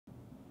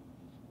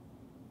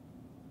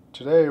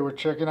Today we're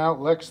checking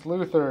out Lex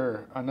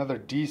Luthor, another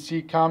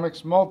DC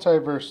Comics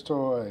Multiverse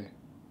toy.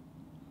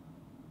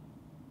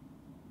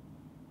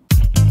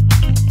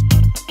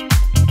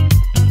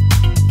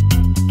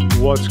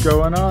 What's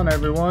going on,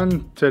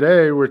 everyone?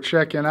 Today we're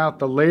checking out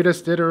the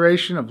latest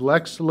iteration of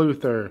Lex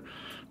Luthor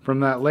from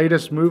that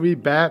latest movie,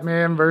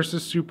 Batman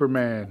vs.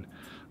 Superman.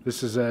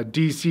 This is a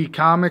DC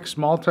Comics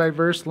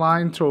Multiverse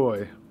line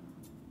toy.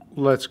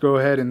 Let's go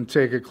ahead and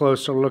take a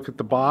closer look at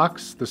the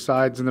box, the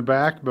sides and the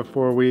back,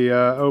 before we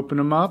open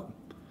them up.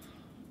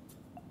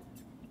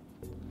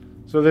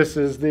 So this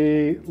is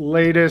the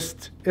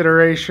latest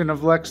iteration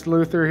of Lex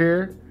Luthor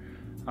here.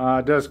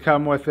 It does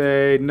come with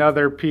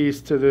another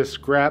piece to this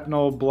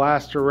grapnel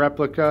blaster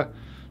replica.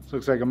 This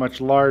looks like a much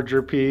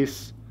larger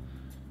piece.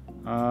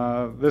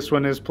 This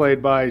one is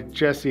played by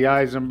Jesse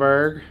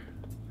Eisenberg.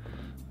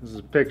 This is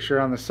a picture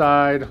on the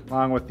side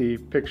along with the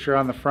picture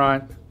on the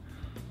front.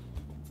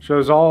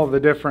 Shows all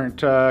the different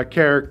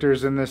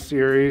characters in this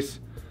series.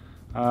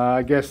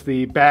 I guess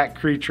the Bat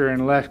Creature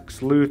and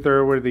Lex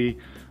Luthor were the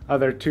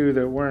other two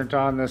that weren't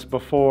on this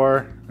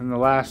before. And the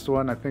last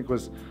one I think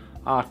was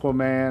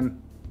Aquaman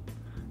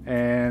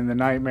and the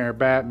Nightmare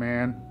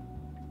Batman.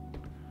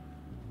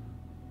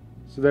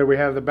 So there we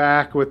have the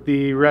back with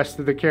the rest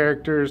of the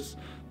characters,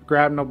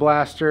 grapnel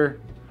blaster,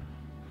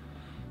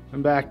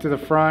 and back to the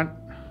front.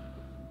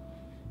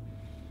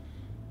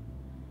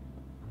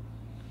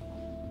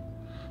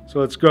 So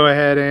let's go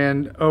ahead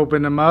and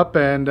open them up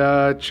and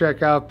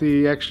check out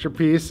the extra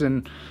piece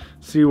and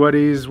see what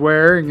he's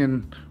wearing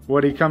and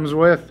what he comes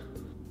with.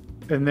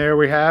 And there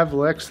we have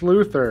Lex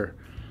Luthor.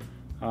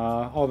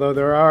 Although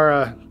there are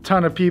a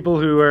ton of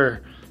people who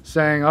are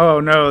saying,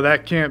 oh no,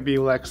 that can't be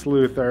Lex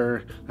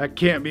Luthor. That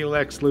can't be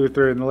Lex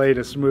Luthor in the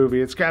latest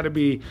movie. It's got to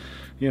be,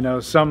 you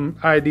know, some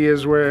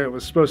ideas where it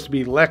was supposed to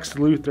be Lex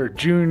Luthor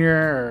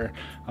Jr.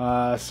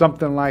 or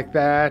something like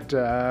that.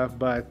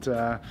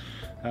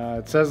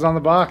 It says on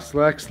the box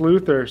Lex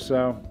Luthor,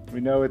 so we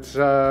know it's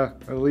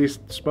at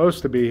least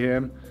supposed to be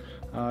him,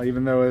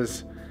 even though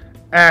his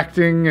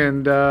acting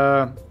and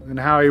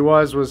how he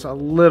was a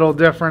little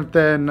different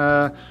than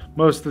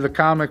most of the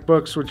comic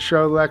books would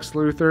show Lex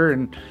Luthor,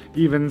 and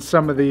even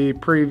some of the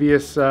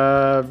previous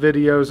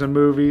videos and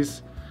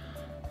movies.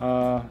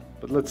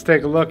 But let's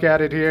take a look at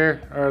it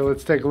here, or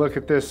let's take a look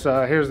at this.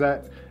 Here's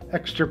that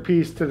extra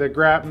piece to the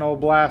grapnel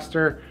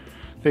blaster.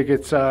 I think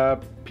it's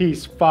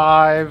piece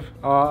 5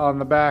 on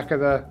the back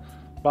of the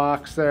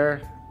box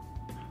there.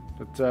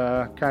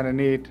 But kind of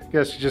neat. I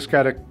guess you just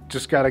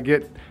gotta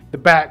get the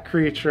Bat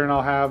Creature, and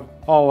I'll have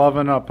all of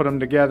them. I'll put them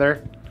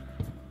together.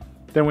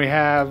 Then we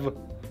have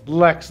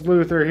Lex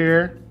Luthor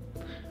here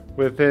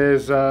with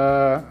his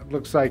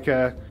looks like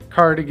a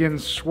cardigan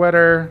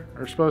sweater,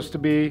 or supposed to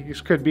be.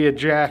 This could be a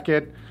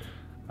jacket.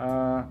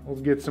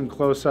 We'll get some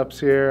close-ups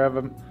here of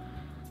him.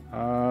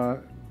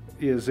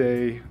 He is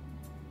a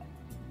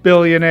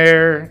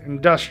billionaire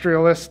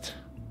industrialist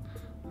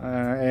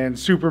and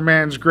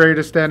Superman's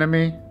greatest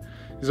enemy.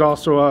 He's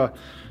also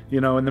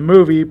in the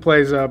movie, he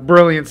plays a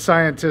brilliant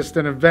scientist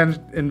and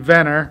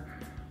inventor.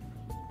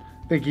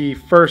 I think he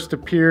first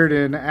appeared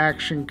in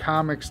Action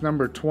Comics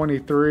number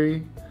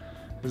 23.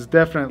 His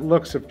definite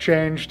looks have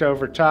changed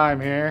over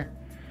time here.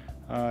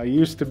 He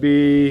used to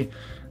be,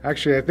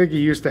 actually I think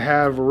he used to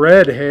have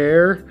red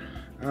hair.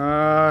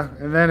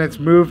 And then it's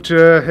moved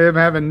to him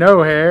having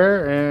no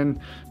hair, and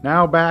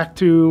now back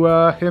to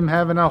him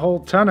having a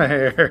whole ton of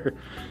hair.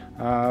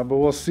 But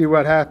we'll see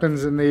what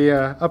happens in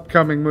the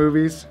upcoming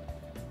movies.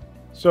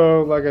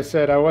 So, like I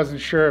said, I wasn't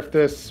sure if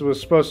this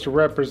was supposed to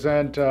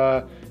represent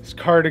his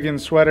cardigan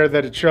sweater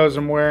that it shows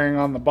him wearing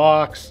on the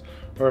box,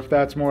 or if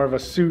that's more of a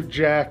suit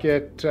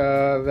jacket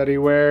that he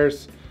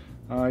wears.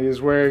 He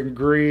is wearing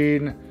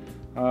green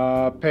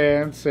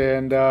pants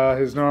and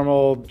his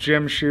normal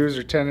gym shoes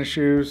or tennis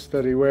shoes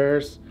that he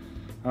wears.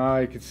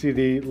 You can see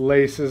the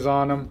laces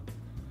on them.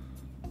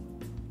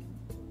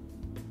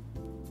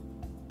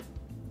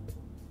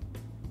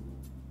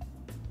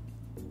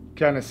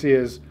 Kind of see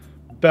his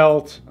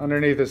belt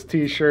underneath his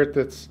t-shirt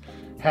that's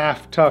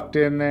half tucked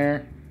in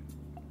there.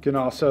 You can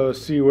also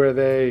see where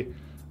they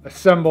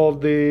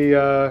assembled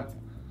the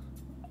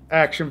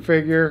action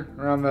figure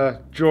around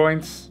the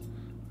joints.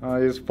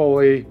 He's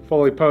fully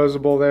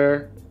posable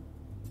there.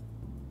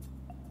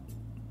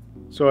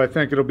 So I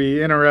think it'll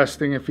be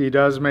interesting if he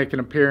does make an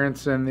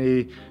appearance in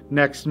the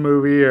next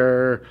movie,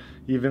 or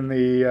even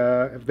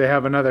if they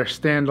have another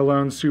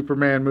standalone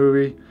Superman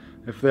movie,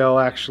 if they'll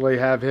actually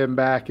have him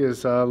back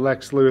as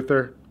Lex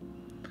Luthor.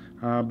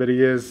 But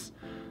he is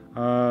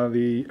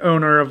the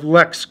owner of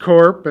Lex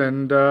Corp,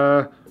 and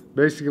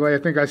basically I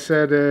think I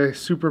said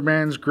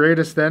Superman's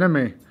greatest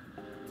enemy.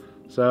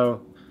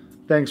 So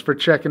thanks for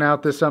checking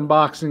out this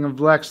unboxing of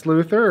Lex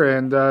Luthor,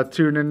 and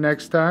tune in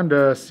next time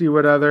to see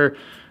what other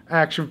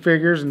action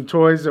figures and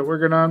toys that we're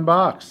going to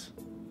unbox.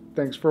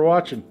 Thanks for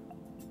watching.